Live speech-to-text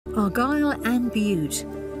Argyll and Bute,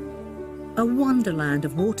 a wonderland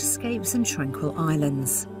of waterscapes and tranquil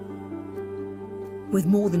islands. With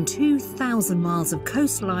more than 2,000 miles of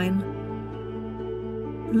coastline,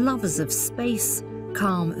 lovers of space,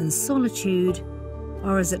 calm and solitude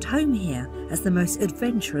are as at home here as the most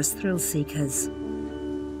adventurous thrill seekers.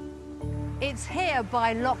 It's here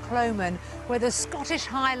by Loch Lomond where the Scottish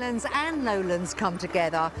Highlands and Lowlands come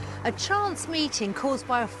together. A chance meeting caused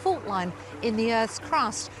by a fault line in the Earth's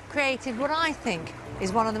crust created what I think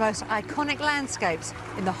is one of the most iconic landscapes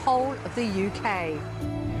in the whole of the UK.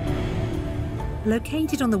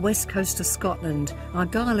 Located on the west coast of Scotland,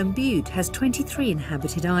 Argyll and Bute has 23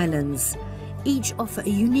 inhabited islands. Each offer a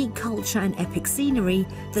unique culture and epic scenery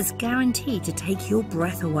that's guaranteed to take your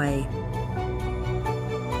breath away.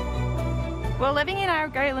 Well, living in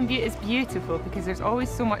Argyll and Bute is beautiful because there's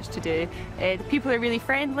always so much to do. The people are really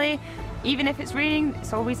friendly. Even if it's raining,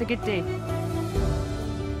 it's always a good day.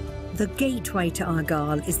 The gateway to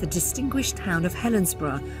Argyll is the distinguished town of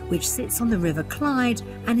Helensburgh, which sits on the River Clyde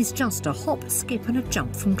and is just a hop, skip and a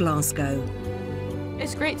jump from Glasgow.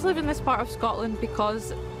 It's great to live in this part of Scotland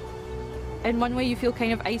because in one way you feel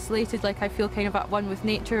kind of isolated, like I feel kind of at one with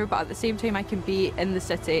nature, but at the same time I can be in the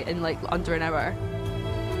city in like under an hour.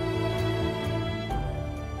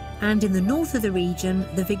 And in the north of the region,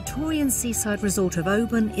 the Victorian seaside resort of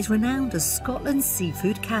Oban is renowned as Scotland's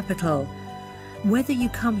seafood capital. Whether you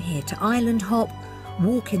come here to island hop,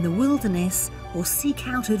 walk in the wilderness or seek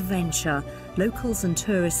out adventure, locals and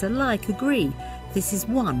tourists alike agree this is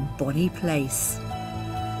one bonny place.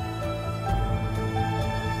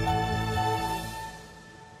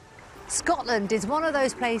 Scotland is one of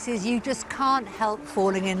those places you just can't help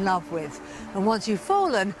falling in love with. And once you've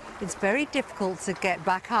fallen, it's very difficult to get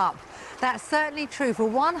back up. That's certainly true for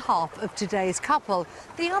one half of today's couple.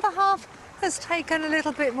 The other half has taken a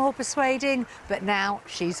little bit more persuading, but now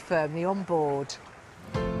she's firmly on board.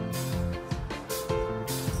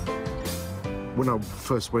 When I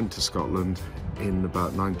first went to Scotland in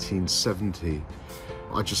about 1970,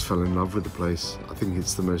 I just fell in love with the place. I think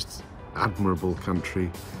it's the most admirable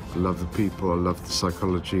country. I love the people, I love the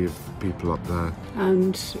psychology of the people up there.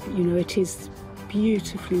 And, you know, it is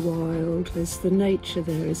beautifully wild. The nature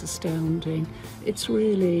there is astounding. It's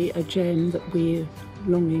really a gem that we're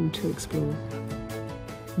longing to explore.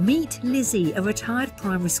 Meet Lizzie, a retired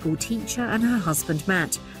primary school teacher, and her husband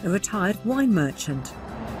Matt, a retired wine merchant.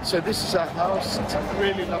 So this is our house. It's a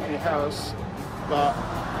really lovely house, but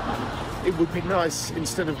it would be nice,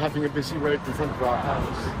 instead of having a busy road in front of our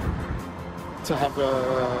house, to have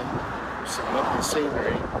some lovely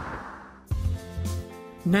scenery.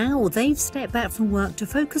 Now they've stepped back from work to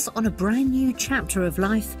focus on a brand new chapter of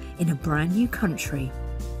life in a brand new country.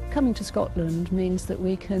 Coming to Scotland means that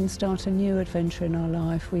we can start a new adventure in our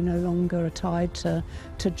life. We no longer are tied to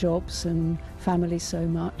jobs and family so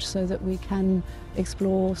much, so that we can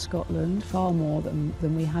explore Scotland far more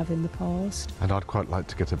than we have in the past. And I'd quite like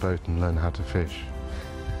to get a boat and learn how to fish.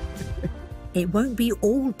 It won't be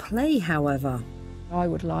all play, however. I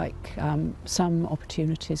would like some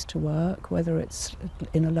opportunities to work, whether it's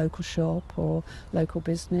in a local shop or local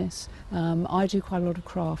business. I do quite a lot of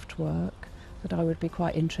craft work that I would be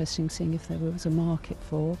quite interested in seeing if there was a market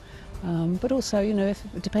for. But also, you know,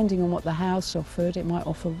 depending on what the house offered, it might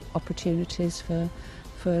offer opportunities for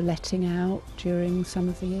letting out during some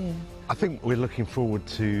of the year. I think we're looking forward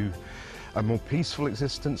to a more peaceful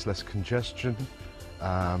existence, less congestion,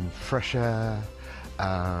 fresh air.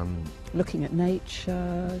 Looking at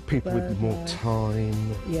nature. People with more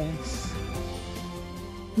time. Yes.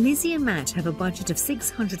 Lizzie and Matt have a budget of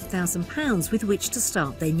 £600,000 with which to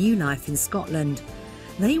start their new life in Scotland.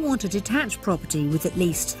 They want a detached property with at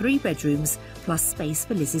least 3 bedrooms plus space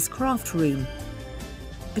for Lizzie's craft room.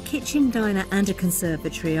 A kitchen, diner and a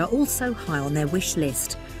conservatory are also high on their wish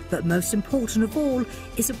list, but most important of all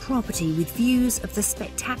is a property with views of the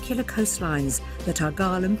spectacular coastlines that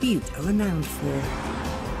Argyll and Bute are renowned for.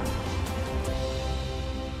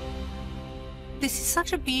 This is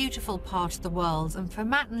such a beautiful part of the world, and for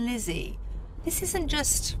Matt and Lizzie, this isn't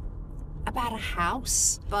just about a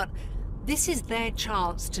house, but this is their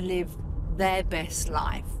chance to live their best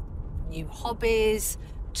life. New hobbies,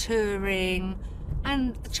 touring,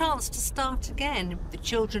 and the chance to start again. The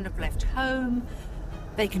children have left home,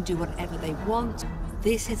 they can do whatever they want.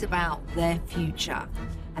 This is about their future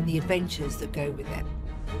and the adventures that go with it.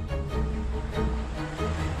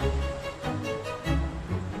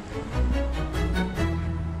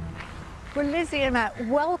 Well, Lizzie and Matt,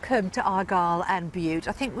 welcome to Argyll and Bute.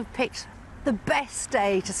 I think we've picked the best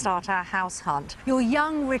day to start our house hunt. You're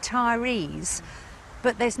young retirees.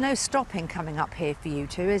 But there's no stopping coming up here for you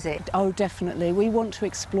two, is it? Oh, definitely. We want to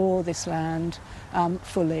explore this land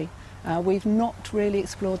fully. We've not really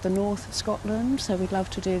explored the north of Scotland, so we'd love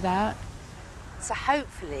to do that. So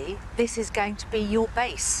hopefully this is going to be your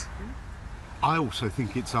base. I also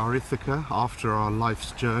think it's our Ithaca. After our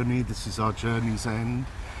life's journey, this is our journey's end.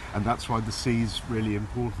 And that's why the sea's really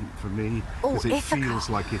important for me, because it Ithaca. feels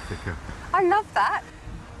like Ithaca. I love that.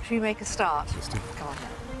 Should we make a start? Let's do it. Come on then.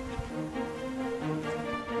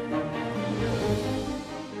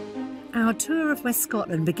 Our tour of West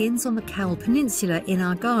Scotland begins on the Cowal Peninsula in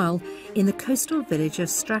Argyll, in the coastal village of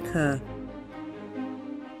Strathclyde.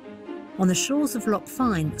 On the shores of Loch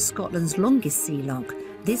Fyne, Scotland's longest sea loch,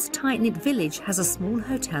 this tight-knit village has a small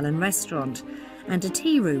hotel and restaurant, and a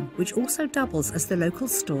tea room which also doubles as the local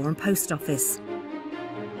store and post office.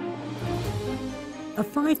 A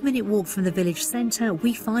 5-minute walk from the village centre,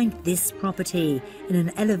 we find this property in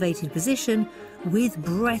an elevated position with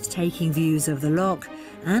breathtaking views of the loch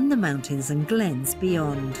and the mountains and glens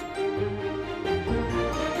beyond.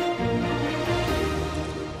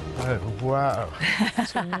 Oh, wow.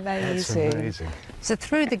 It's amazing. That's amazing. So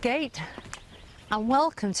through the gate, and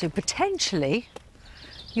welcome to potentially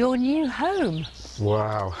your new home.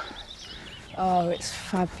 Wow. Oh, it's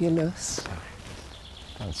fabulous.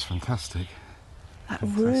 That's fantastic. That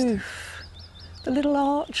Fantastic. roof, the little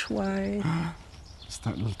archway. It's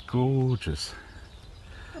that gorgeous.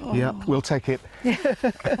 Yeah, we'll take it.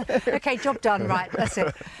 Okay, job done, right, that's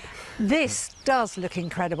it. This does look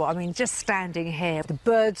incredible. I mean, just standing here, the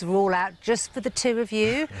birds are all out just for the two of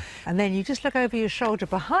you, and then you just look over your shoulder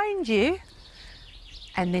behind you,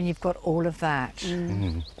 and then you've got all of that.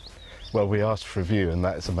 Well, we asked for a view, and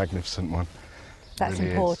that is a magnificent one. That's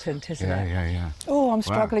Really important, isn't it? Yeah. Oh, I'm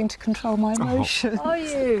struggling to control my emotions. Are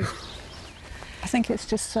you? I think it's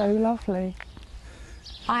just so lovely.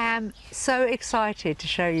 I am so excited to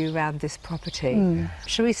show you around this property.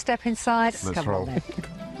 Shall we step inside? Let's Come roll. on then.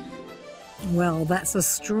 Well, that's a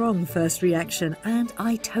strong first reaction, and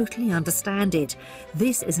I totally understand it.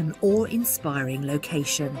 This is an awe-inspiring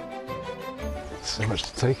location. So much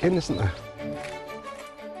to take in, isn't there?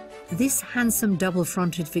 This handsome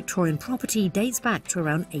double-fronted Victorian property dates back to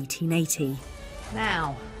around 1880.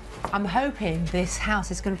 Now, I'm hoping this house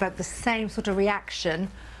is going to evoke the same sort of reaction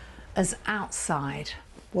as outside.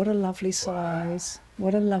 What a lovely size.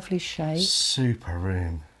 What a lovely shape. Super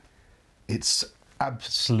room. It's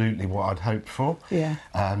absolutely what I'd hoped for. Yeah.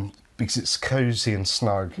 Because it's cosy and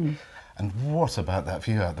snug. And what about that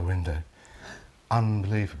view out the window?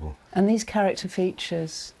 Unbelievable. And these character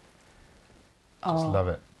features Just are love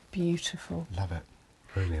it. beautiful. Love it.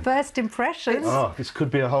 Brilliant. First impressions. Oh, this could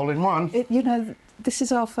be a hole in one. You know, this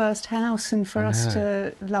is our first house, and for I us know.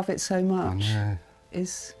 to love it so I much know.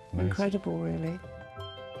 is Amazing. incredible, really.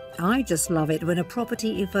 I just love it when a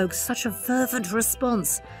property evokes such a fervent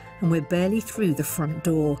response, and we're barely through the front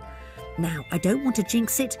door. Now, I don't want to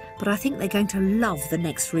jinx it, but I think they're going to love the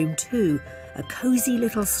next room too. A cosy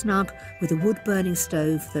little snug with a wood-burning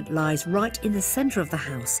stove that lies right in the centre of the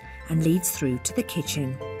house and leads through to the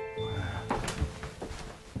kitchen.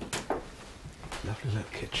 Lovely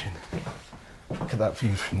little kitchen. Look at that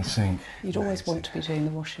view from the sink. You'd always want to be doing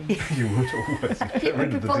the washing. You would always get We'd rid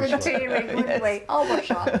be of the dishwasher. volunteering, wouldn't we? I'll wash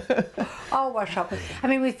up. I'll wash up. I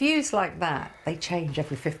mean, with views like that, they change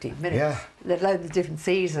every 15 minutes, Yeah. let alone the different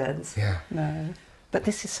seasons. Yeah. No. But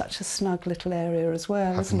this is such a snug little area as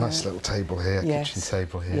well, Have a isn't nice it? little table here, Yes. kitchen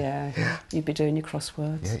table here. Yeah. You'd be doing your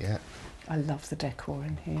crosswords. Yeah. I love the decor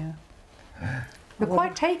in here. You're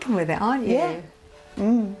quite taken with it, aren't you?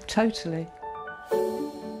 Yeah. Totally.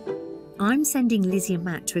 I'm sending Lizzie and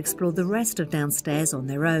Matt to explore the rest of downstairs on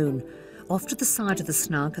their own. Off to the side of the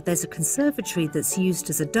snug, there's a conservatory that's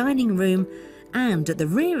used as a dining room, and at the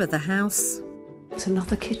rear of the house, It's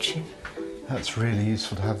another kitchen. That's really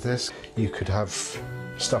useful to have this. You could have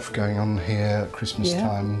stuff going on here at Christmas Yeah.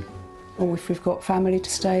 time. Or if we've got family to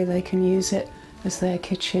stay, they can use it as their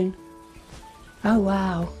kitchen. Oh,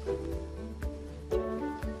 wow.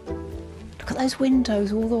 Look at those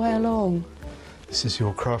windows all the way along. This is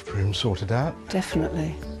your craft room sorted out. Definitely.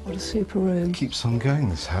 What a super room. Keeps on going,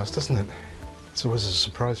 this house, doesn't it? It's always a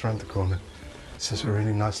surprise around the corner. This is a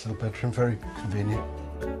really nice little bedroom, very convenient.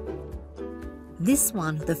 this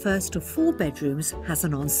one, the first of 4 bedrooms, has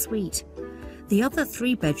an ensuite. The other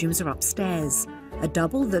 3 bedrooms are upstairs. A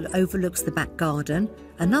double that overlooks the back garden,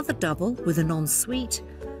 another double with an ensuite,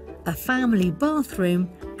 a family bathroom,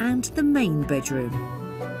 and the main bedroom.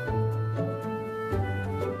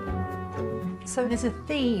 So there's a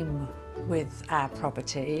theme with our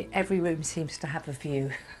property. Every room seems to have a view.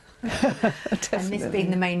 And this being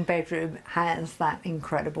the main bedroom has that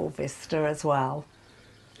incredible vista as well.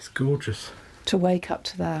 It's gorgeous. To wake up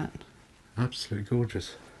to that. Absolutely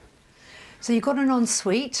gorgeous. So you've got an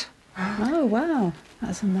ensuite. Oh, wow.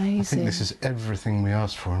 That's amazing. I think this is everything we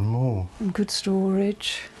asked for and more. And good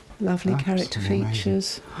storage, lovely character Absolutely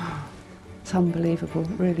features. It's unbelievable,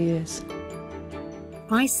 it really is.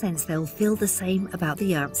 I sense they'll feel the same about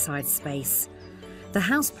the outside space. The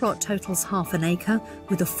house plot totals half an acre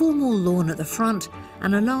with a formal lawn at the front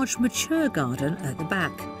and a large mature garden at the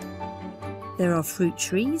back. There are fruit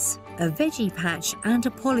trees, a veggie patch and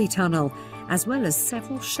a polytunnel, as well as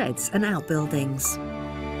several sheds and outbuildings.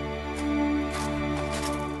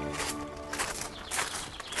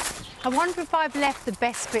 I wonder if I've left the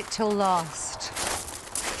best bit till last.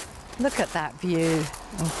 Look at that view.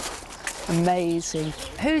 Oh, amazing.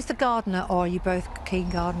 Who's the gardener, or are you both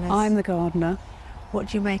keen gardeners? I'm the gardener. What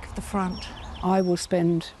do you make of the front? I will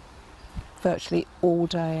spend virtually all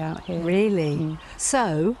day out here. Really? Mm.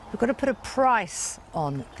 So, we've got to put a price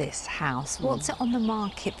on this house. What's it on the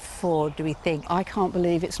market for, do we think? I can't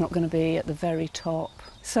believe it's not going to be at the very top.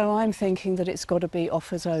 So I'm thinking that it's got to be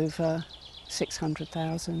offers over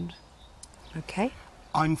 600,000. OK.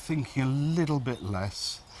 I'm thinking a little bit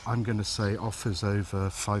less. I'm going to say offers over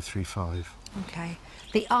 535. OK.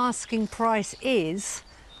 The asking price is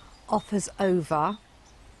offers over, are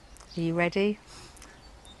you ready?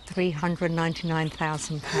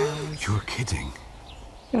 £399,000. You're kidding.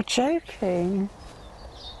 You're joking?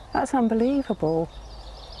 That's unbelievable.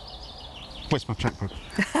 Where's my checkbook?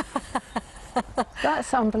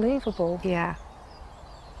 That's unbelievable. Yeah.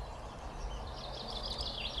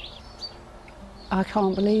 I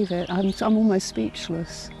can't believe it. I'm almost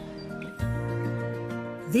speechless.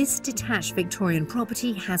 This detached Victorian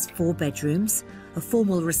property has 4 bedrooms, a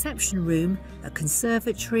formal reception room, a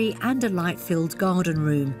conservatory and a light-filled garden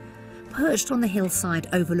room. Perched on the hillside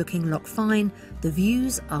overlooking Loch Fyne, the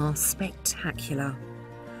views are spectacular.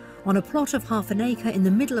 On a plot of half an acre in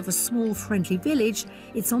the middle of a small friendly village,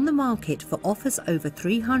 it's on the market for offers over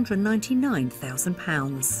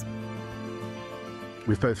 £399,000.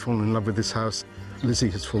 We've both fallen in love with this house.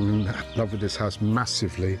 Lizzie has fallen in love with this house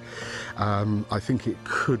massively. I think it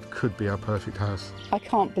could be our perfect house. I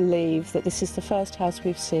can't believe that this is the first house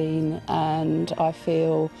we've seen, and I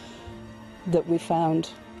feel that we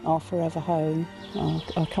found our forever home.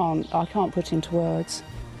 I can't put into words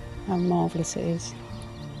how marvellous it is.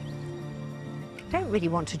 I don't really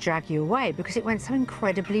want to drag you away because it went so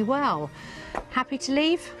incredibly well. Happy to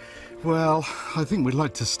leave? Well, I think we'd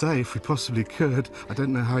like to stay if we possibly could. I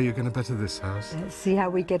don't know how you're going to better this house. Let's see how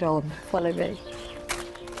we get on. Follow me.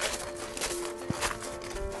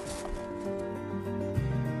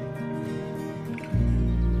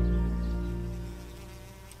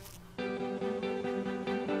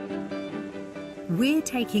 We're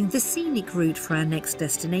taking the scenic route for our next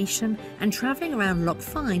destination and travelling around Loch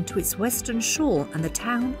Fyne to its western shore and the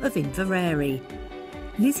town of Inverary.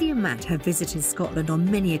 Lizzie and Matt have visited Scotland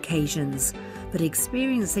on many occasions, but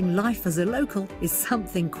experiencing life as a local is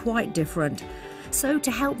something quite different. So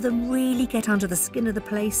to help them really get under the skin of the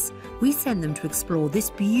place, we send them to explore this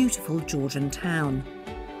beautiful Georgian town.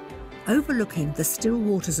 Overlooking the still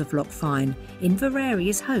waters of Loch Fyne, Inverary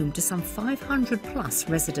is home to some 500 plus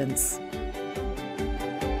residents.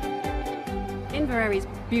 Inverary is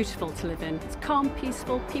beautiful to live in. It's calm,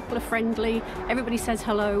 peaceful, people are friendly, everybody says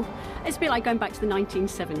hello. It's a bit like going back to the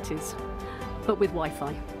 1970s, but with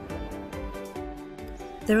Wi-Fi.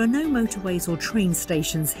 There are no motorways or train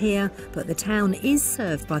stations here, but the town is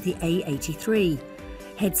served by the A83.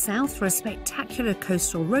 Head south for a spectacular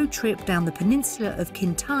coastal road trip down the peninsula of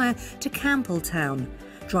Kintyre to Campbelltown.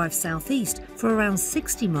 Drive southeast for around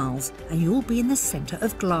 60 miles and you'll be in the centre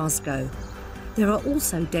of Glasgow. There are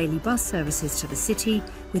also daily bus services to the city,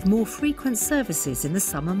 with more frequent services in the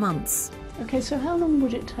summer months. OK, so how long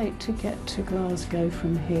would it take to get to Glasgow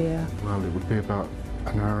from here? Well, it would be about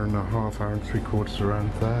an hour and a half, hour and 3/4 around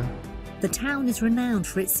there. The town is renowned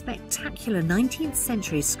for its spectacular 19th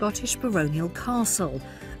century Scottish baronial castle,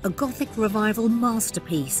 a Gothic revival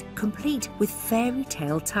masterpiece complete with fairy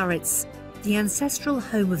tale turrets. The ancestral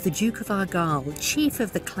home of the Duke of Argyll, chief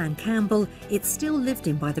of the Clan Campbell, it's still lived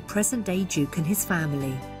in by the present-day Duke and his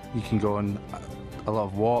family. You can go on a lot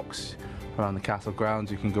of walks around the castle grounds.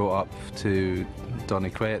 You can go up to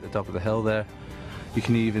Donnyquay at the top of the hill there. You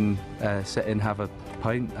can even sit and have a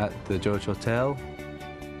pint at the George Hotel.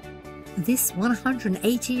 This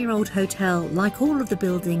 180-year-old hotel, like all of the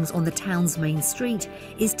buildings on the town's main street,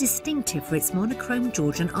 is distinctive for its monochrome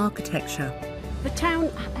Georgian architecture. The town,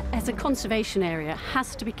 as a conservation area,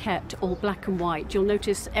 has to be kept all black and white. You'll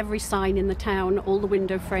notice every sign in the town, all the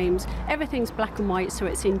window frames, everything's black and white, so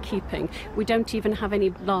it's in keeping. We don't even have any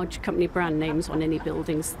large company brand names on any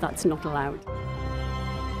buildings. That's not allowed.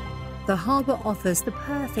 The harbour offers the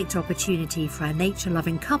perfect opportunity for a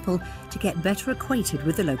nature-loving couple to get better acquainted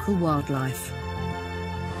with the local wildlife.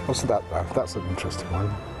 What's that though? That's an interesting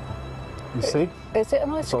one. You see? Is it an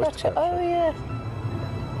ice scatter? Oh, yeah.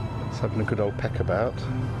 It's having a good old peck about.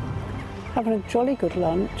 Having a jolly good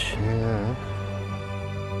lunch. Yeah.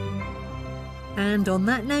 And on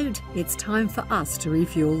that note, it's time for us to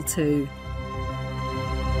refuel too.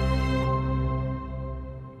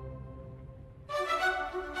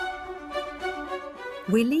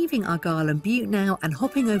 We're leaving Argyll and Bute now and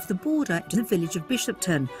hopping over the border to the village of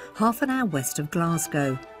Bishopton, half an hour west of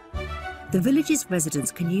Glasgow. The village's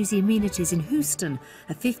residents can use the amenities in Houston,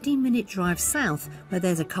 a 15-minute drive south, where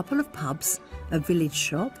there's a couple of pubs, a village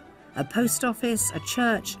shop, a post office, a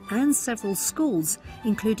church and several schools,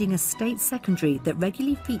 including a state secondary that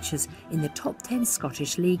regularly features in the top 10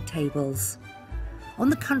 Scottish League tables. On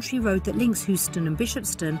the country road that links Houston and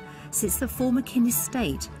Bishopston sits the former Kin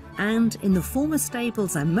estate, and in the former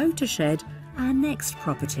stables and motor shed, our next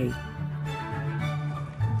property.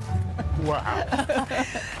 Wow.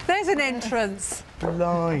 There's an entrance.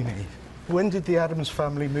 Blimey. When did the Addams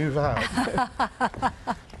family move out?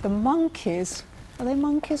 The monkeys. Are they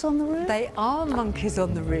monkeys on the roof? They are monkeys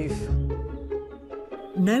on the roof.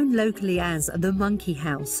 Known locally as the Monkey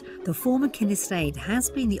House, the former Kin estate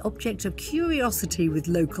has been the object of curiosity with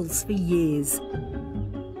locals for years.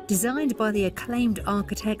 Designed by the acclaimed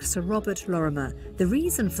architect Sir Robert Lorimer, the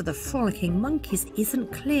reason for the frolicking monkeys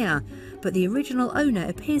isn't clear, but the original owner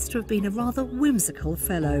appears to have been a rather whimsical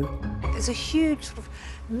fellow. There's a huge sort of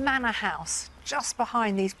manor house just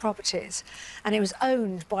behind these properties, and it was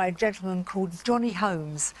owned by a gentleman called Johnny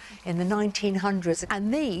Holmes in the 1900s,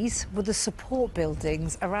 and these were the support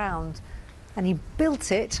buildings around, and he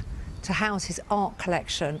built it to house his art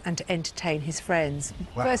collection and to entertain his friends.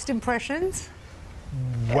 Wow. First impressions?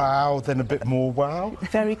 Wow, then a bit more wow.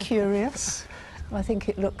 Very curious. I think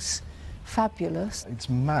it looks fabulous. It's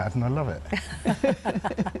mad and I love it.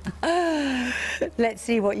 Let's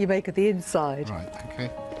see what you make of the inside. Right, okay.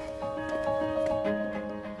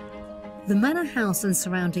 The manor house and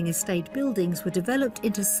surrounding estate buildings were developed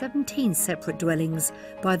into 17 separate dwellings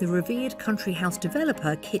by the revered country house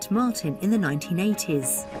developer Kit Martin in the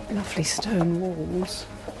 1980s. Lovely stone walls.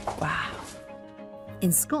 Wow.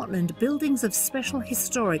 In Scotland, buildings of special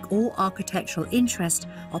historic or architectural interest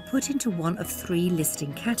are put into one of three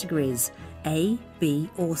listing categories, A, B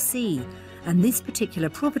or C, and this particular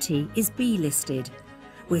property is B listed.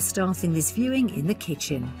 We're starting this viewing in the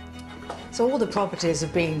kitchen. So all the properties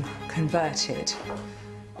have been converted,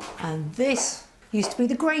 and this used to be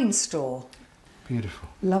the grain store. Beautiful.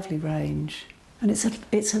 Lovely range. And it's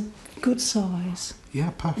a good size Yeah,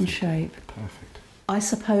 and perfect. shape. Perfect. I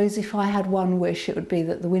suppose if I had one wish, it would be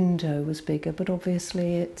that the window was bigger, but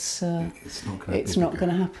obviously it's not going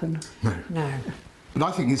to happen. No. No. But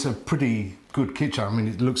I think it's a pretty good kitchen. I mean,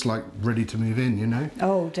 it looks like ready to move in, you know?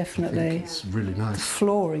 Oh, I definitely. think it's really The nice.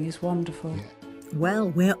 flooring is wonderful. Yeah. Well,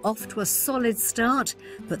 we're off to a solid start,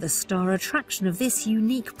 but the star attraction of this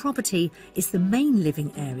unique property is the main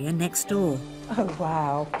living area next door. Oh,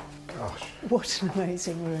 wow. Gosh. What an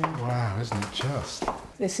amazing room. Wow, isn't it just?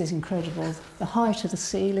 This is incredible. The height of the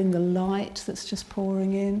ceiling, the light that's just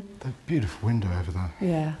pouring in. The beautiful window over there.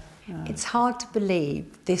 Yeah. It's hard to believe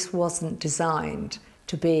this wasn't designed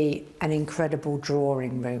to be an incredible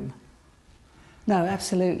drawing room. No,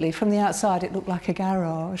 absolutely. From the outside, it looked like a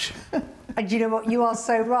garage. And you know what, you are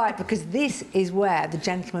so right, because this is where the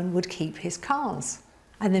gentleman would keep his cars.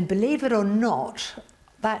 And then, believe it or not,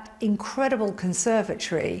 that incredible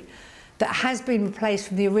conservatory that has been replaced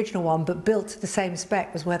from the original one but built to the same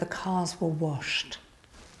spec was where the cars were washed.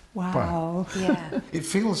 Wow. Yeah. It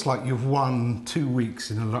feels like you've won 2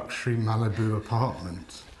 weeks in a luxury Malibu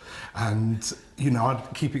apartment. And, you know,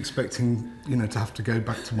 I'd keep expecting, you know, to have to go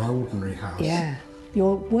back to my ordinary house. Yeah.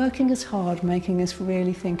 You're working us hard, making us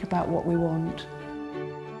really think about what we want.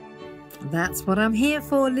 That's what I'm here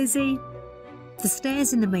for, Lizzie. The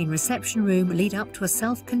stairs in the main reception room lead up to a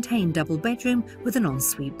self-contained double bedroom with an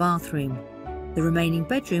ensuite bathroom. The remaining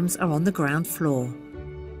bedrooms are on the ground floor.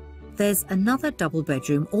 There's another double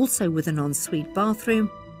bedroom also with an ensuite bathroom,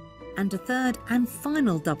 and a third and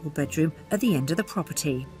final double bedroom at the end of the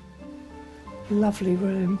property. Lovely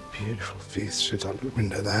room. Beautiful views straight out the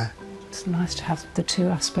window there. It's nice to have the two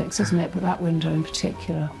aspects, isn't it? But that window in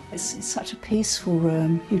particular. It's such a peaceful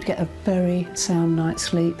room. You'd get a very sound night's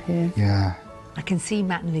sleep here. Yeah. I can see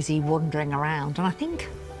Matt and Lizzie wandering around, and I think,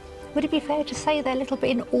 would it be fair to say they're a little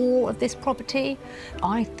bit in awe of this property?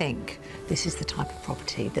 I think this is the type of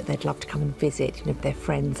property that they'd love to come and visit if their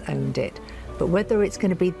friends owned it. But whether it's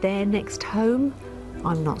going to be their next home,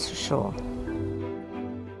 I'm not so sure.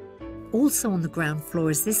 Also on the ground floor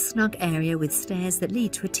is this snug area with stairs that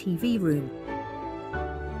lead to a TV room.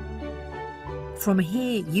 From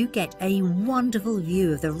here, you get a wonderful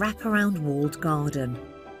view of the wraparound walled garden.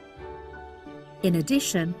 In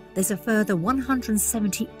addition, there's a further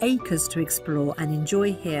 170 acres to explore and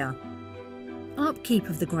enjoy here. Upkeep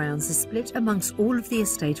of the grounds is split amongst all of the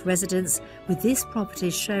estate residents, with this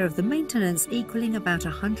property's share of the maintenance equalling about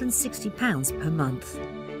 £160 per month.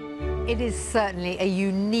 It is certainly a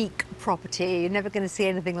unique property. You're never going to see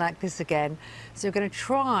anything like this again. So we're going to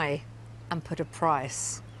try and put a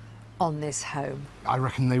price on this home. I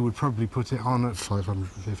reckon they would probably put it on at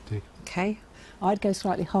 550. Okay. I'd go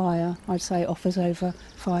slightly higher. I'd say offers over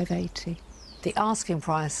 580. The asking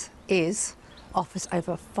price is offers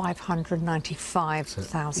over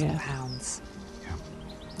 £595,000. Yeah,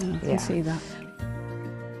 I can see that.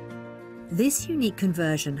 This unique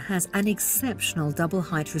conversion has an exceptional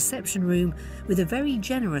double-height reception room with a very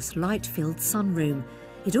generous light-filled sunroom.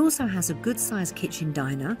 It also has a good-sized kitchen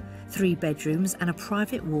diner, 3 bedrooms and a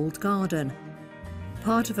private walled garden.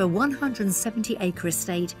 Part of a 170-acre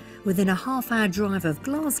estate within a half-hour drive of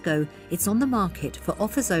Glasgow, it's on the market for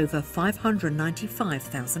offers over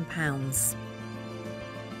 £595,000.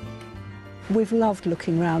 We've loved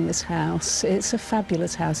looking around this house. It's a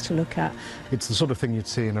fabulous house to look at. It's the sort of thing you'd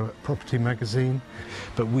see in a property magazine,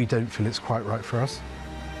 but we don't feel it's quite right for us.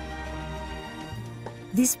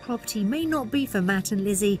 This property may not be for Matt and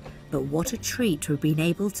Lizzie, but what a treat to have been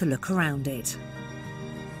able to look around it.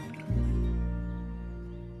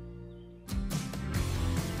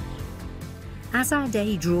 As our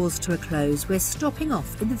day draws to a close, we're stopping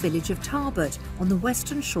off in the village of Tarbert on the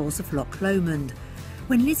western shores of Loch Lomond.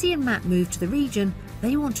 When Lizzie and Matt move to the region,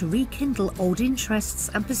 they want to rekindle old interests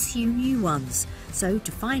and pursue new ones. So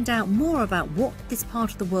to find out more about what this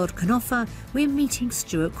part of the world can offer, we're meeting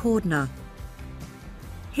Stuart Cordner.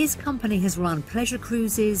 His company has run pleasure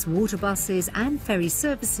cruises, water buses and ferry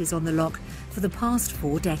services on the loch for the past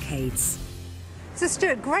 4 decades. So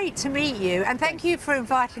Stuart, great to meet you, and thank you for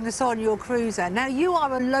inviting us on your cruiser. Now, you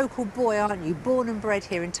are a local boy, aren't you? Born and bred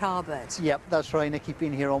here in Tarbert. Yep, that's right, Nikki.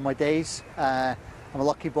 Been here all my days. I'm a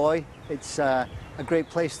lucky boy. It's a great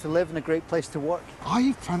place to live and a great place to work.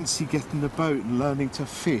 I fancy getting a boat and learning to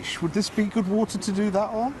fish. Would this be good water to do that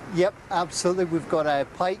on? Yep, absolutely. We've got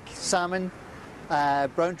pike, salmon,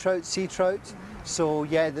 brown trout, sea trout. So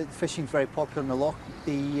yeah, the fishing's very popular in the loch.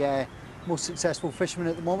 The most successful fisherman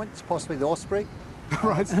at the moment is possibly the osprey.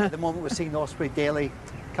 Right. At the moment, we're seeing the osprey daily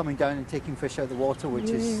coming down and taking fish out of the water, which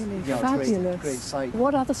is fabulous. Great sight.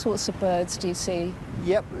 What other sorts of birds do you see?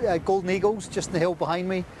 Yep, golden eagles just in the hill behind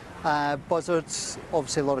me, buzzards,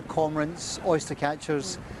 obviously a lot of cormorants, oyster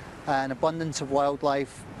catchers, an abundance of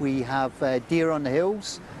wildlife. We have deer on the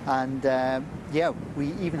hills, and yeah,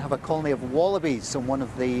 we even have a colony of wallabies on one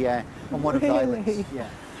of the islands. Yeah.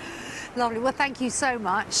 Lovely. Well, thank you so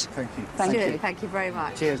much. Thank you. Thank you. Thank you very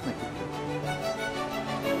much. Cheers, Nikki.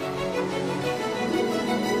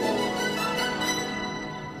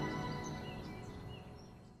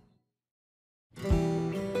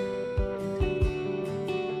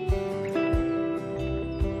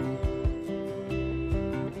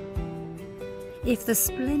 If the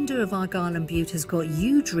splendour of Argyll and Bute has got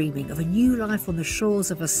you dreaming of a new life on the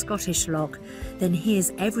shores of a Scottish loch, then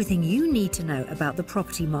here's everything you need to know about the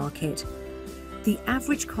property market. The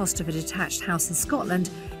average cost of a detached house in Scotland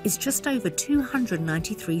is just over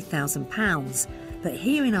 £293,000, but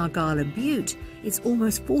here in Argyll and Bute, it's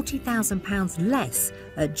almost £40,000 less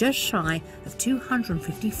at just shy of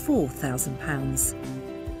 £254,000.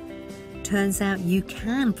 Turns out you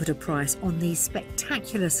can put a price on these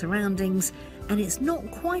spectacular surroundings, and it's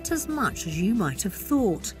not quite as much as you might have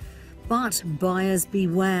thought. But buyers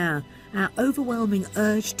beware. Our overwhelming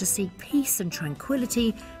urge to seek peace and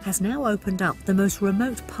tranquility has now opened up the most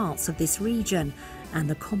remote parts of this region, and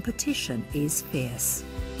the competition is fierce.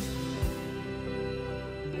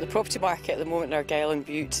 The property market at the moment in Argyll and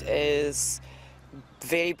Bute is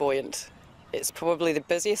very buoyant. It's probably the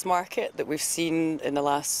busiest market that we've seen in the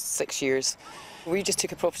last 6 years. We just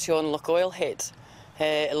took a property on Loch Head.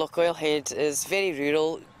 Loch Head is very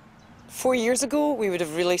rural. 4 years ago we would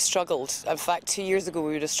have really struggled. In fact, 2 years ago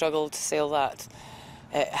we would have struggled to sell that.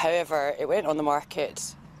 However, it went on the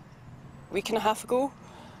market a week and a half ago,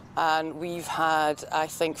 and we've had, I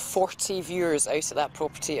think, 40 viewers out at that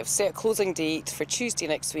property. I've set a closing date for Tuesday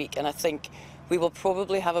next week, and I think we will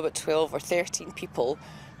probably have about 12 or 13 people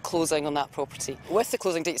closing on that property. With the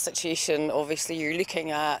closing date situation, obviously you're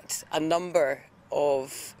looking at a number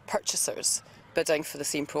of purchasers bidding for the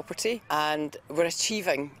same property, and we're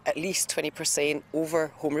achieving at least 20% over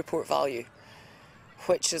home report value,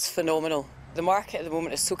 which is phenomenal. The market at the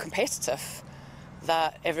moment is so competitive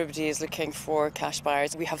that everybody is looking for cash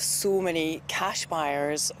buyers. We have so many cash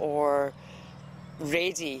buyers or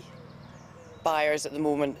ready buyers at the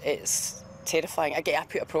moment, it's terrifying. I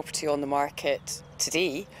put a property on the market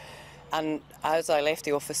today, and as I left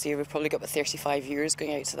the office here, we've probably got about 35 years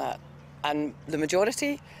going out to that. And the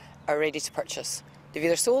majority are ready to purchase. They've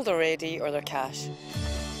either sold already or they're cash.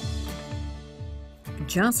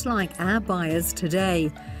 Just like our buyers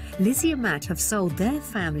today, Lizzie and Matt have sold their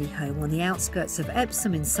family home on the outskirts of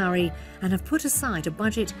Epsom in Surrey and have put aside a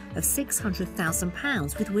budget of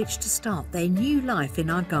 £600,000 with which to start their new life in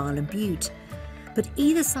Argyll and Bute. But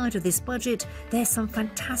either side of this budget, there's some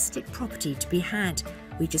fantastic property to be had.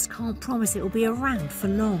 We just can't promise it will be around for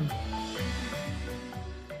long.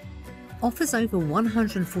 Offers over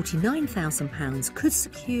 £149,000 could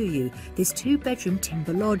secure you this two-bedroom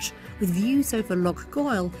timber lodge with views over Loch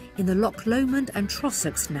Goil in the Loch Lomond and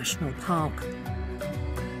Trossachs National Park.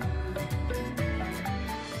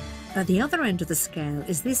 At the other end of the scale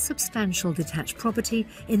is this substantial detached property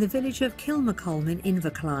in the village of Kilmacolm in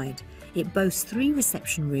Inverclyde. It boasts 3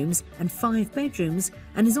 reception rooms and 5 bedrooms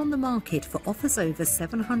and is on the market for offers over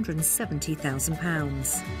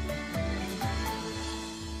 £770,000.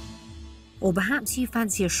 Or perhaps you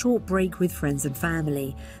fancy a short break with friends and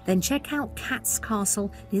family, then check out Cat's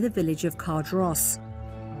Castle near the village of Cardross.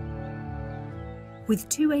 With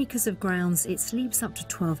 2 acres of grounds, it sleeps up to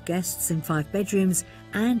 12 guests in 5 bedrooms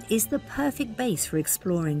and is the perfect base for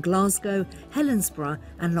exploring Glasgow, Helensburgh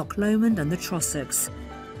and Loch Lomond and the Trossachs.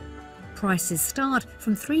 Prices start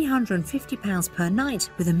from £350 per night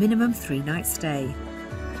with a minimum 3-night stay.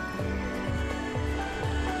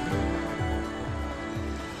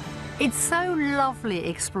 It's so lovely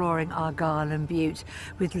exploring Argyll and Bute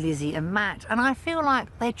with Lizzie and Matt, and I feel like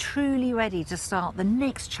they're truly ready to start the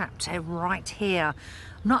next chapter right here.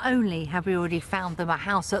 Not only have we already found them a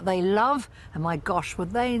house that they love, and my gosh, were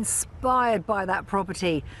they inspired by that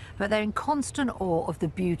property, but they're in constant awe of the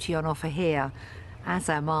beauty on offer here, as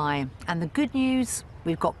am I. And the good news,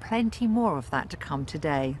 we've got plenty more of that to come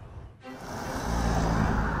today.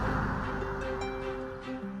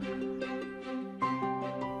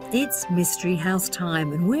 It's Mystery House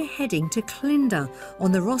time and we're heading to Clinda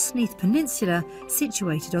on the Rosneath Peninsula,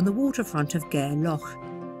 situated on the waterfront of Gairloch.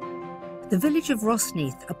 The village of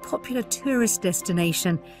Rosneath, a popular tourist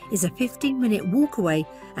destination, is a 15-minute walk away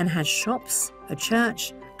and has shops, a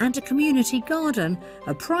church and a community garden,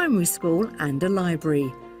 a primary school and a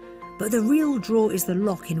library. But the real draw is the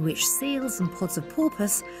loch in which seals and pods of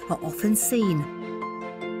porpoise are often seen.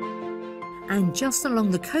 And just along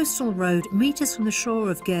the coastal road, metres from the shore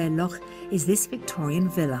of Gairloch, is this Victorian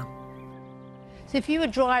villa. So if you were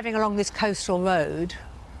driving along this coastal road,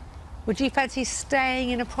 would you fancy staying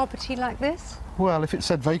in a property like this? Well, if it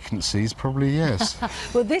said vacancies, probably yes.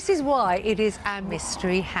 Well, this is why it is our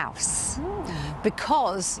mystery house.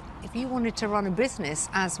 Because if you wanted to run a business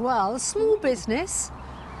as well, a small business,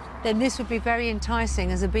 then this would be very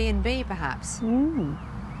enticing as a B&B perhaps.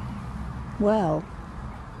 Well,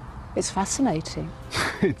 it's fascinating.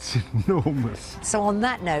 It's enormous. So on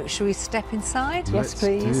that note, shall we step inside? Yes,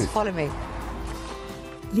 please. Follow me.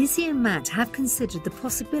 Lizzie and Matt have considered the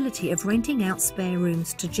possibility of renting out spare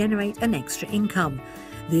rooms to generate an extra income.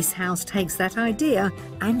 This house takes that idea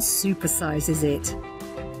and supersizes it.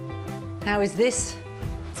 How is this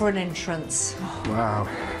for an entrance? Wow.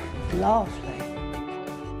 Lovely.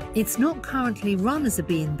 It's not currently run as a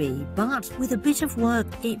B&B, but with a bit of work,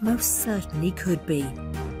 it most certainly could be.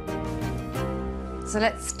 So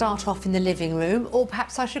let's start off in the living room, or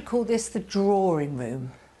perhaps I should call this the drawing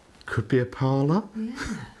room. Could be a parlour. Yeah.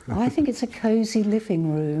 I think it's a cosy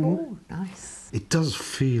living room. Oh, nice. It does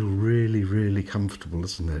feel really, really comfortable,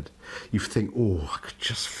 doesn't it? You think, oh, I could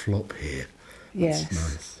just flop here. Yes.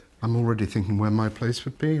 That's nice. I'm already thinking where my place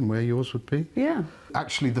would be and where yours would be. Yeah.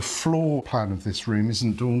 Actually, the floor plan of this room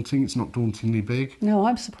isn't daunting. It's not dauntingly big. No,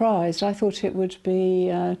 I'm surprised. I thought it would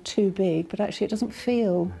be too big, but actually it doesn't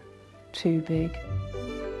feel too big.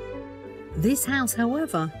 This house,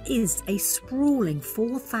 however, is a sprawling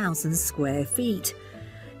 4,000 square feet.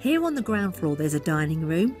 Here on the ground floor there's a dining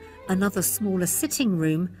room, another smaller sitting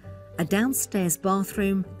room, a downstairs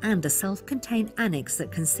bathroom and a self-contained annex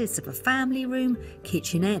that consists of a family room,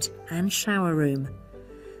 kitchenette and shower room.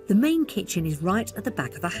 The main kitchen is right at the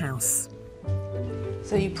back of the house.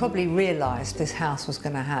 So you probably realised this house was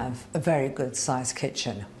going to have a very good sized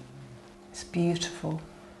kitchen. It's beautiful.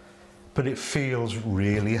 But it feels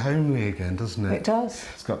really homely again, doesn't it? It does.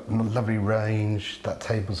 It's got a lovely range, that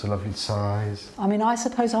table's a lovely size. I mean, I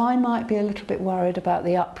suppose I might be a little bit worried about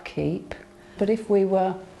the upkeep, but if we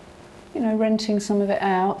were, you know, renting some of it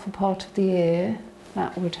out for part of the year,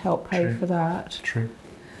 that would help pay for that. True.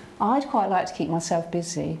 I'd quite like to keep myself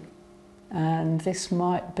busy, and this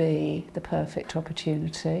might be the perfect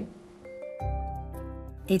opportunity.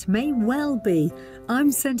 It may well be.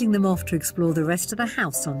 I'm sending them off to explore the rest of the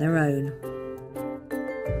house on their own.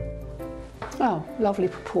 Oh, lovely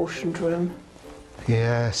proportioned room.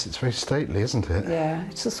 Yes, it's very stately, isn't it? Yeah,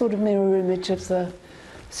 it's a sort of mirror image of the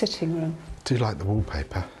sitting room. I do like the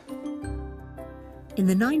wallpaper. In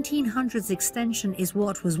the 1900s extension is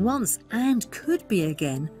what was once, and could be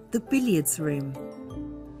again, the billiards room.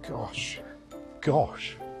 Gosh.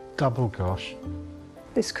 Gosh. Double gosh.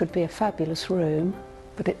 This could be a fabulous room,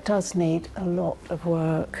 but it does need a lot of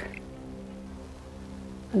work.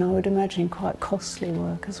 And I would imagine quite costly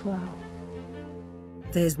work as well.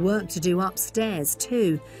 There's work to do upstairs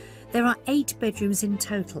too. There are 8 bedrooms in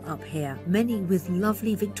total up here, many with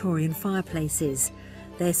lovely Victorian fireplaces.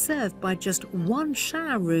 They're served by just one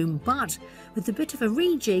shower room, but with a bit of a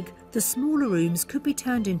rejig, the smaller rooms could be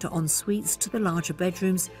turned into en-suites to the larger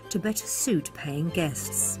bedrooms to better suit paying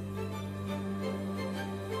guests.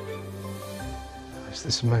 Is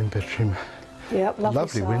this a main bedroom? Yep,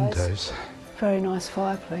 lovely size. Windows. Very nice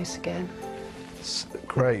fireplace again. It's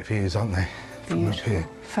great views, aren't they? From up here.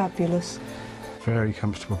 Fabulous. Very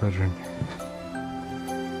comfortable bedroom.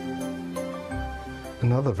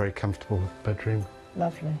 Another very comfortable bedroom.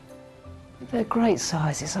 Lovely. They're great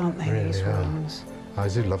sizes, aren't they, Really these are. rooms? I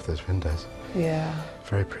do love those windows. Yeah.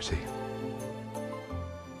 Very pretty.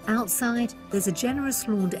 Outside, there's a generous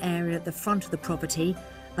lawned area at the front of the property,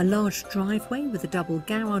 a large driveway with a double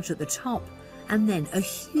garage at the top, and then a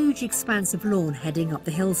huge expanse of lawn heading up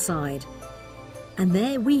the hillside. And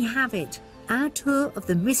there we have it. Our tour of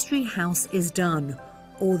the mystery house is done.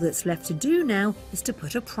 All that's left to do now is to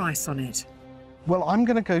put a price on it. Well, I'm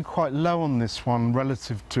going to go quite low on this one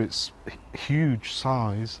relative to its huge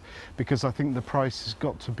size, because I think the price has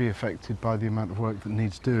got to be affected by the amount of work that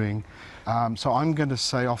needs doing. So I'm going to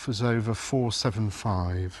say offers over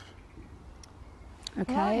 475.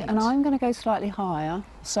 Okay, Right. and I'm going to go slightly higher.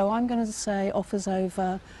 So I'm going to say offers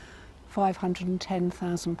over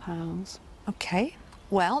 £510,000. Okay.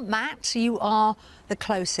 Well, Matt, you are the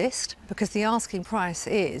closest because the asking price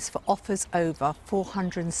is for offers over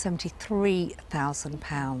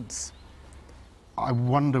 £473,000. I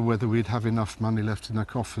wonder whether we'd have enough money left in our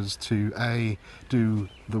coffers to A, do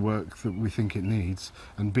the work that we think it needs,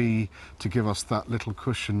 and B, to give us that little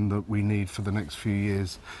cushion that we need for the next few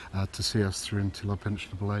years to see us through until our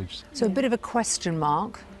pensionable age. So a bit of a question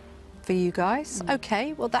mark for you guys.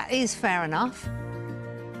 Okay, well that is fair enough.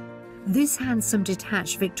 This handsome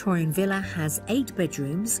detached Victorian villa has 8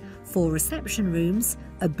 bedrooms, 4 reception rooms,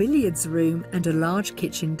 a billiards room and a large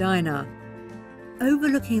kitchen diner.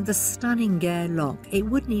 Overlooking the stunning Gare Loch, it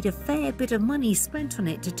would need a fair bit of money spent on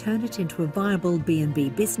it to turn it into a viable B&B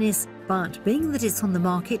business, but being that it's on the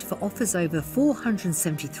market for offers over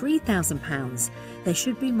 £473,000, there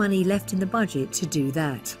should be money left in the budget to do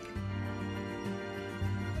that.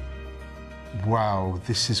 Wow,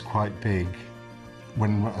 this is quite big.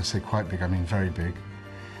 When I say quite big, I mean very big.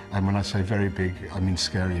 And when I say very big, I mean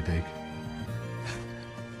scary big.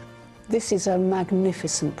 This is a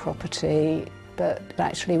magnificent property, but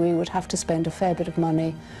actually we would have to spend a fair bit of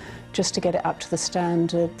money just to get it up to the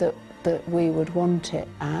standard that we would want it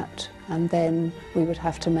at, and then we would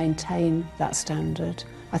have to maintain that standard.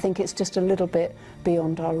 I think it's just a little bit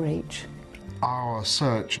beyond our reach. Our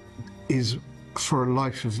search is for a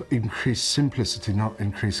life of increased simplicity, not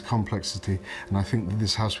increased complexity, and I think that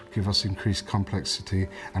this house would give us increased complexity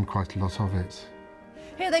and quite a lot of it.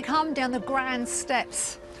 Here they come down the grand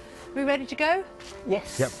steps. Are we ready to go?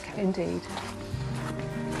 Yes, Yep. indeed.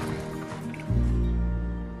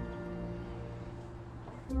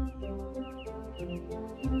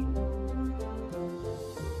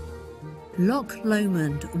 Loch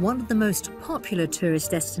Lomond, one of the most popular tourist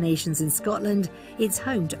destinations in Scotland, it's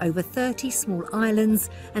home to over 30 small islands,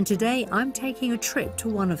 and today I'm taking a trip to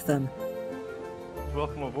one of them.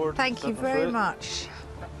 Welcome aboard. Thank you very much.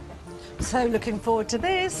 So looking forward to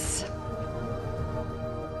this.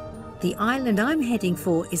 The island I'm heading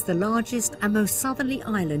for is the largest and most southerly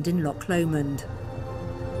island in Loch Lomond.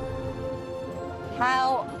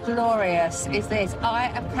 How glorious is this? I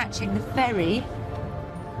am catching the ferry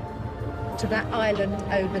to that island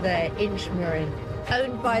over there, Inchmarin.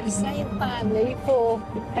 owned by the same family for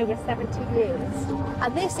over 70 years.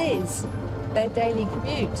 And this is their daily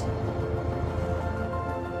commute.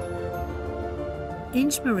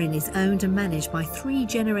 Inchmarin is owned and managed by 3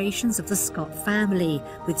 generations of the Scott family,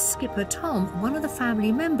 with skipper Tom one of the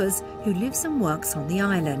family members who lives and works on the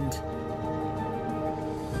island.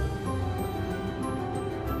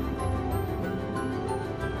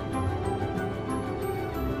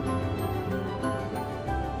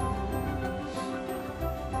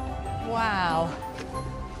 Wow,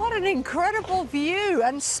 what an incredible view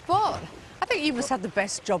and spot. I think you must have the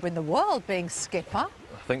best job in the world being skipper.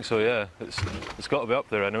 I think so, yeah. It's got to be up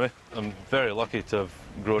there anyway. I'm very lucky to have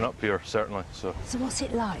grown up here, certainly. So what's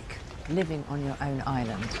it like living on your own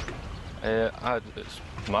island?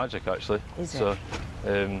 It's magic, actually. Is it?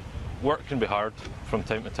 So, work can be hard from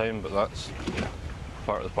time to time, but that's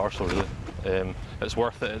part of the parcel, really. It's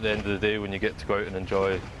worth it at the end of the day when you get to go out and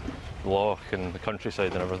enjoy the loch and the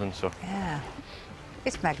countryside and everything. So yeah,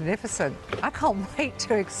 it's magnificent. I can't wait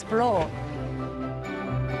to explore.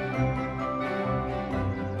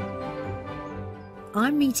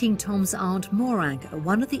 I'm meeting Tom's aunt Morag at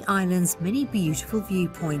one of the island's many beautiful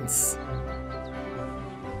viewpoints.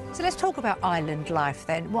 So let's talk about island life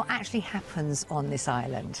then. What actually happens on this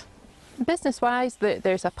island? Business-wise,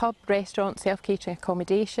 there's a pub, restaurant, self-catering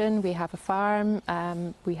accommodation, we have a farm,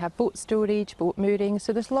 we have boat storage, boat mooring,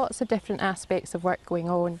 so there's lots of different aspects of work going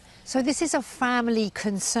on. So this is a family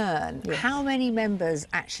concern. Yes. How many members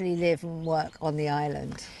actually live and work on the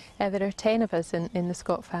island? There are 10 of us in the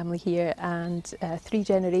Scott family here, and 3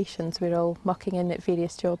 generations. We're all mucking in at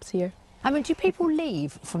various jobs here. I mean, do people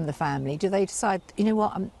leave from the family? Do they decide, you know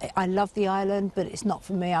what, I love the island, but it's not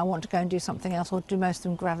for me, I want to go and do something else, or do most of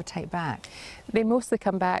them gravitate back? They mostly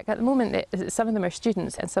come back. At the moment, some of them are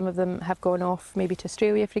students, and some of them have gone off maybe to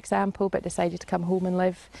Australia, for example, but decided to come home and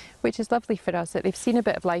live, which is lovely for us, that they've seen a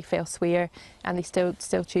bit of life elsewhere, and they still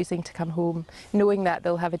choosing to come home, knowing that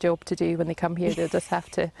they'll have a job to do when they come here. They'll just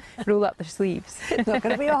have to roll up their sleeves. It's not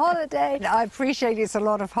going to be a holiday. I appreciate it's a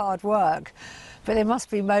lot of hard work. But there must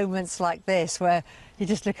be moments like this where you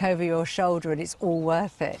just look over your shoulder and it's all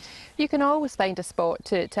worth it. You can always find a spot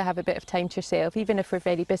to have a bit of time to yourself. Even if we're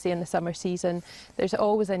very busy in the summer season, there's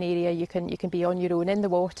always an area you can be on your own in the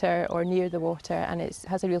water or near the water, and it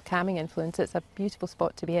has a real calming influence. It's a beautiful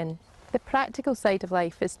spot to be in. The practical side of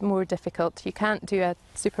life is more difficult. You can't do a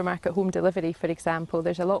supermarket home delivery, for example.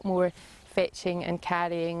 There's a lot more fetching and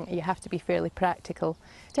carrying. You have to be fairly practical.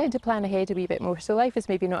 You tend to plan ahead a wee bit more, so life is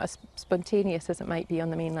maybe not as spontaneous as it might be on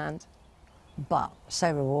the mainland. But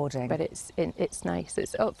so rewarding. But it's nice.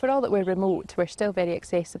 For all that we're remote, we're still very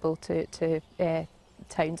accessible to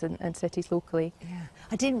towns and cities locally. Yeah.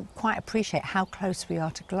 I didn't quite appreciate how close we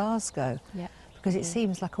are to Glasgow. Yeah. Because it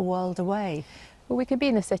seems like a world away. Well, we could be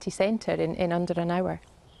in the city centre in under an hour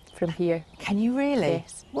from here. Can you really?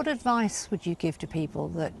 Yes. What advice would you give to people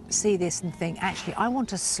that see this and think, actually, I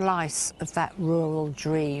want a slice of that rural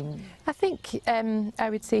dream? I think I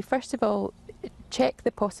would say, first of all, check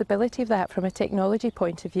the possibility of that from a technology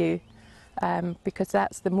point of view, because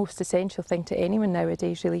that's the most essential thing to anyone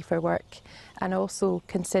nowadays, really, for work. And also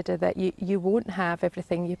consider that you won't have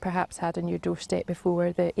everything you perhaps had on your doorstep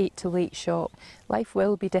before, the 8 till 8 shop. Life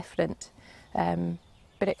will be different.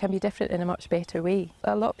 But it can be different in a much better way.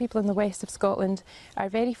 A lot of people in the west of Scotland are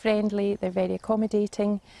very friendly, they're very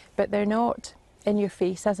accommodating, but they're not in your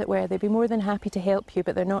face, as it were. They'd be more than happy to help you,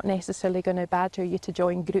 but they're not necessarily going to badger you to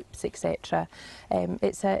join groups, etc.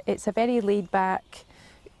 It's a very laid-back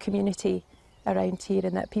community around here,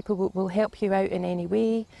 in that people will help you out in any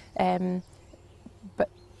way, but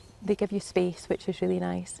they give you space, which is really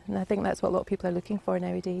nice, and I think that's what a lot of people are looking for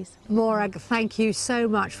nowadays. Morag, thank you so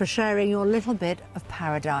much for sharing your little bit of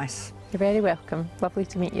paradise. You're very welcome. Lovely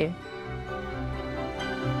to meet you.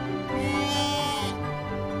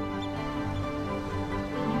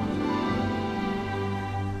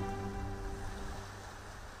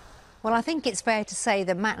 Well, I think it's fair to say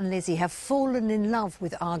that Matt and Lizzie have fallen in love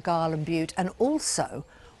with Argyll and Bute, and also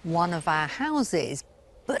one of our houses.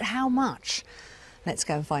 But how much? Let's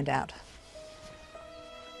go and find out.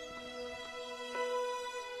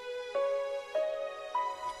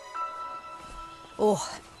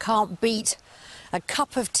 Oh, can't beat a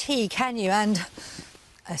cup of tea, can you? And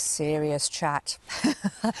a serious chat.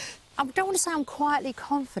 I don't want to say I'm quietly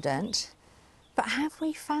confident, but have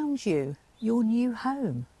we found you your new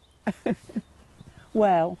home?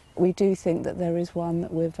 Well, we do think that there is one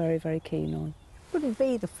that we're very, very keen on. Wouldn't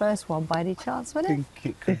be the first one by any chance, would it? I think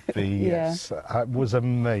it could be, yes. It was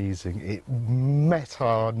amazing. It met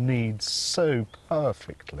our needs so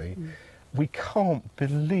perfectly. We can't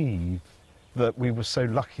believe that we were so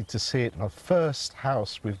lucky to see it in our first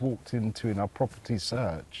house we've walked into in our property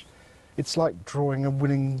search. It's like drawing a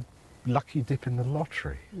winning lucky dip in the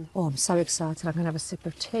lottery. Oh, I'm so excited. I'm going to have a sip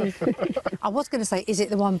of tea. I was going to say, is it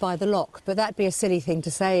the one by the lock? But that'd be a silly thing to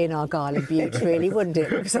say in Argyll and Bute, really, wouldn't it?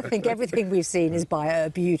 Because I think everything we've seen is by a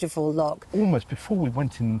beautiful lock. Almost before we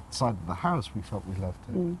went inside the house, we felt we loved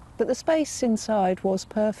it. But the space inside was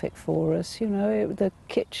perfect for us, you know, the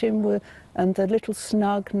kitchen and the little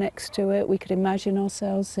snug next to it, we could imagine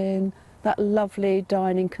ourselves in, that lovely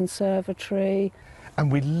dining conservatory. And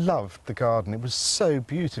we loved the garden. It was so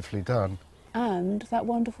beautifully done. And that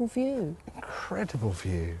wonderful view. Incredible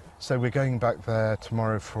view. So we're going back there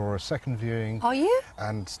tomorrow for a second viewing. Are you?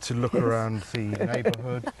 And to look around the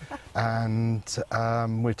neighbourhood. And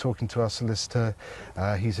we're talking to our solicitor.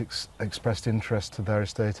 He's expressed interest to their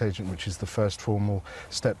estate agent, which is the first formal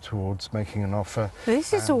step towards making an offer.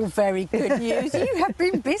 This is all very good news. You have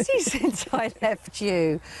been busy since I left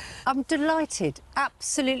you. I'm delighted,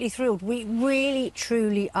 absolutely thrilled. We really,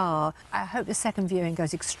 truly are. I hope the second viewing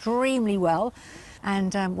goes extremely well.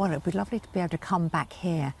 And, well, it'd be lovely to be able to come back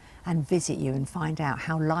here and visit you and find out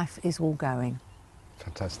how life is all going.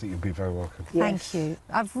 Fantastic, you'll be very welcome. Yes. Thank you.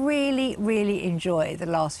 I've really, really enjoyed the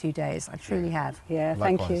last few days. I truly have. Yeah,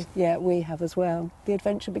 likewise. Thank you. Yeah, we have as well. The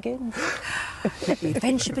adventure begins. Let the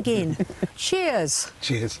adventure begin. Cheers.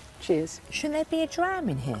 Cheers. Cheers. Shouldn't there be a dram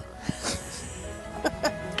in here?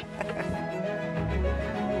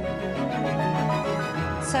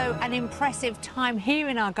 So, an impressive time here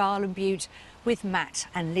in Argyll and Bute with Matt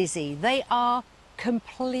and Lizzie. They are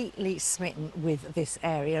completely smitten with this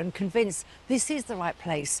area and convinced this is the right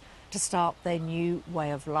place to start their new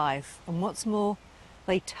way of life. And what's more,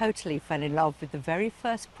 they totally fell in love with the very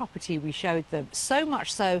first property we showed them. So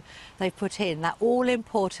much so, they've put in that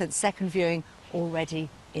all-important second viewing already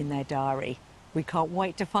in their diary. We can't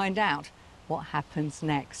wait to find out what happens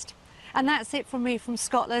next. And that's it from me from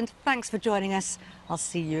Scotland. Thanks for joining us. I'll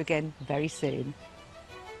see you again very soon.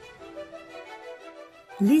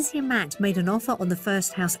 Lizzie and Matt made an offer on the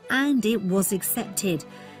first house and it was accepted.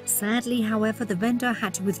 Sadly, however, the vendor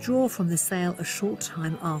had to withdraw from the sale a short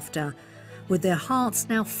time after. With their hearts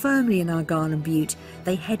now firmly in Argyll and Bute,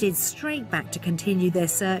 they headed straight back to continue their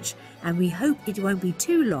search, and we hope it won't be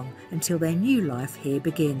too long until their new life here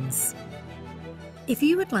begins. If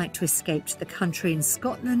you would like to escape to the country in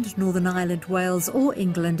Scotland, Northern Ireland, Wales or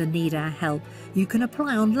England and need our help, you can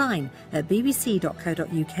apply online at bbc.co.uk/take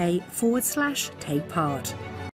part.